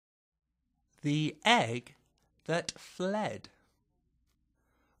The egg that fled.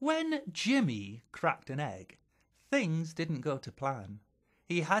 When Jimmy cracked an egg, things didn't go to plan.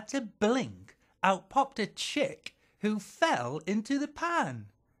 He had to blink. Out popped a chick who fell into the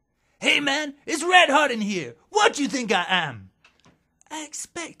pan. "Hey man, it's red hot in here. What do you think I am?" "I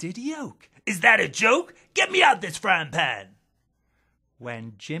expected yolk." "Is that a joke? Get me out this frying pan."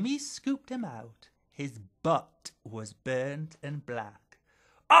 When Jimmy scooped him out, his butt was burnt and black.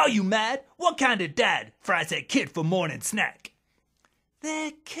 "Are you mad? What kind of dad fries that kid for morning snack?"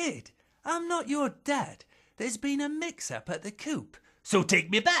 "There, kid, I'm not your dad. There's been a mix-up at the coop." "So take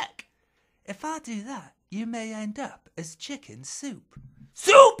me back." "If I do that, you may end up as chicken soup."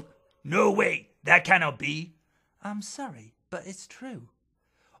 "Soup? No way, that cannot be." "I'm sorry, but it's true.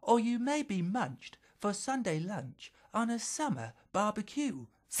 Or you may be munched for Sunday lunch on a summer barbecue."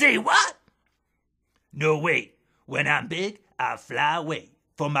 "Say what?" "No way, when I'm big, I'll fly away,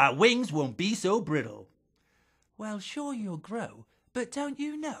 for my wings won't be so brittle." "Well, sure you'll grow, but don't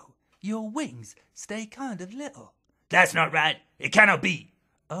you know your wings stay kind of little?" "That's not right, it cannot be."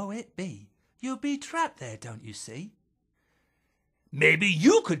 "Oh, it be. You'll be trapped there, don't you see?" "Maybe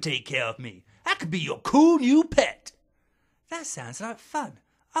you could take care of me. I could be your cool new pet." "That sounds like fun.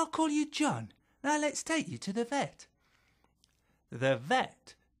 I'll call you John. Now let's take you to the vet." The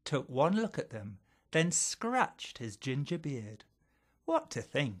vet took one look at them, then scratched his ginger beard. What to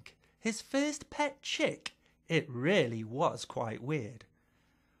think? His first pet chick? It really was quite weird.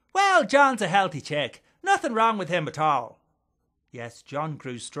 "Well, John's a healthy chick. Nothing wrong with him at all." Yes, John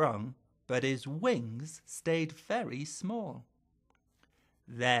grew strong, but his wings stayed very small.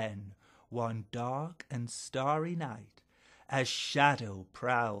 Then, one dark and starry night, a shadow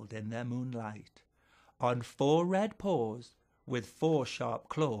prowled in the moonlight. On 4 red paws, with 4 sharp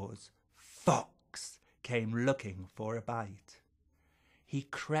claws, Fox came looking for a bite. He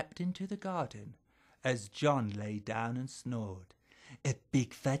crept into the garden as John lay down and snored. "A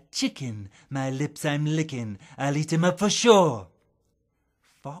big fat chicken, my lips I'm licking, I'll eat him up for sure."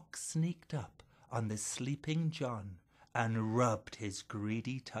 Fox sneaked up on the sleeping John and rubbed his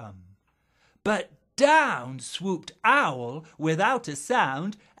greedy tongue. But down swooped Owl without a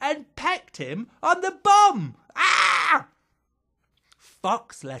sound and pecked him on the bum. Ah!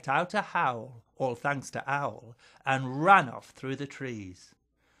 Fox let out a howl, all thanks to Owl, and ran off through the trees.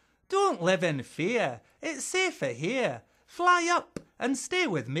 "Don't live in fear, it's safer here. Fly up and stay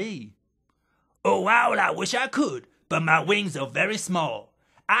with me." "Oh, Owl, I wish I could, but my wings are very small.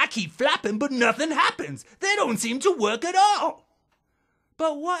 I keep flapping, but nothing happens. They don't seem to work at all."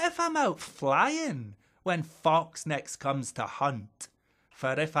 "But what if I'm out flying when Fox next comes to hunt?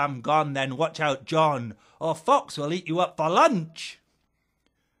 For if I'm gone, then watch out, John, or Fox will eat you up for lunch."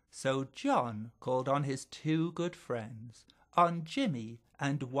 So John called on his 2 good friends, on Jimmy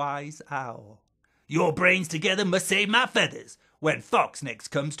and Wise Owl. "Your brains together must save my feathers when Fox next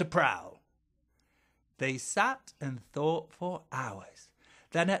comes to prowl." They sat and thought for hours,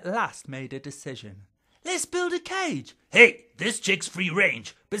 then at last made a decision. "Let's build a cage." "Hey, this chick's free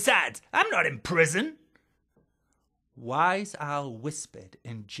range. Besides, I'm not in prison." Wise Owl whispered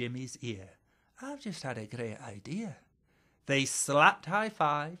in Jimmy's ear, "I've just had a great idea." They slapped high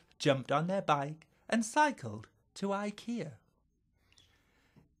five, jumped on their bike, and cycled to IKEA.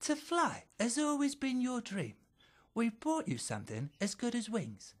 "To fly has always been your dream. We've brought you something as good as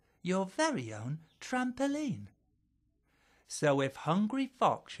wings, your very own trampoline." So if hungry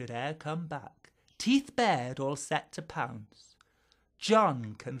Fox should e'er come back, teeth bared all set to pounce,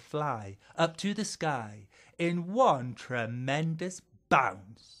 John can fly up to the sky in one tremendous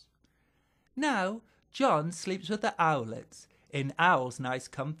bounce. Now John sleeps with the owlets in Owl's nice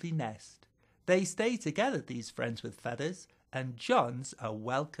comfy nest. They stay together, these friends with feathers, and John's a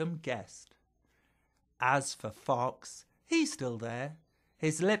welcome guest. As for Fox, he's still there.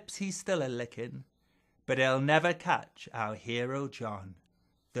 His lips he's still a-licking, but he'll never catch our hero John,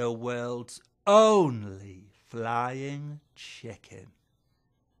 the world's only flying chicken.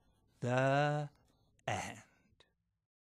 The end.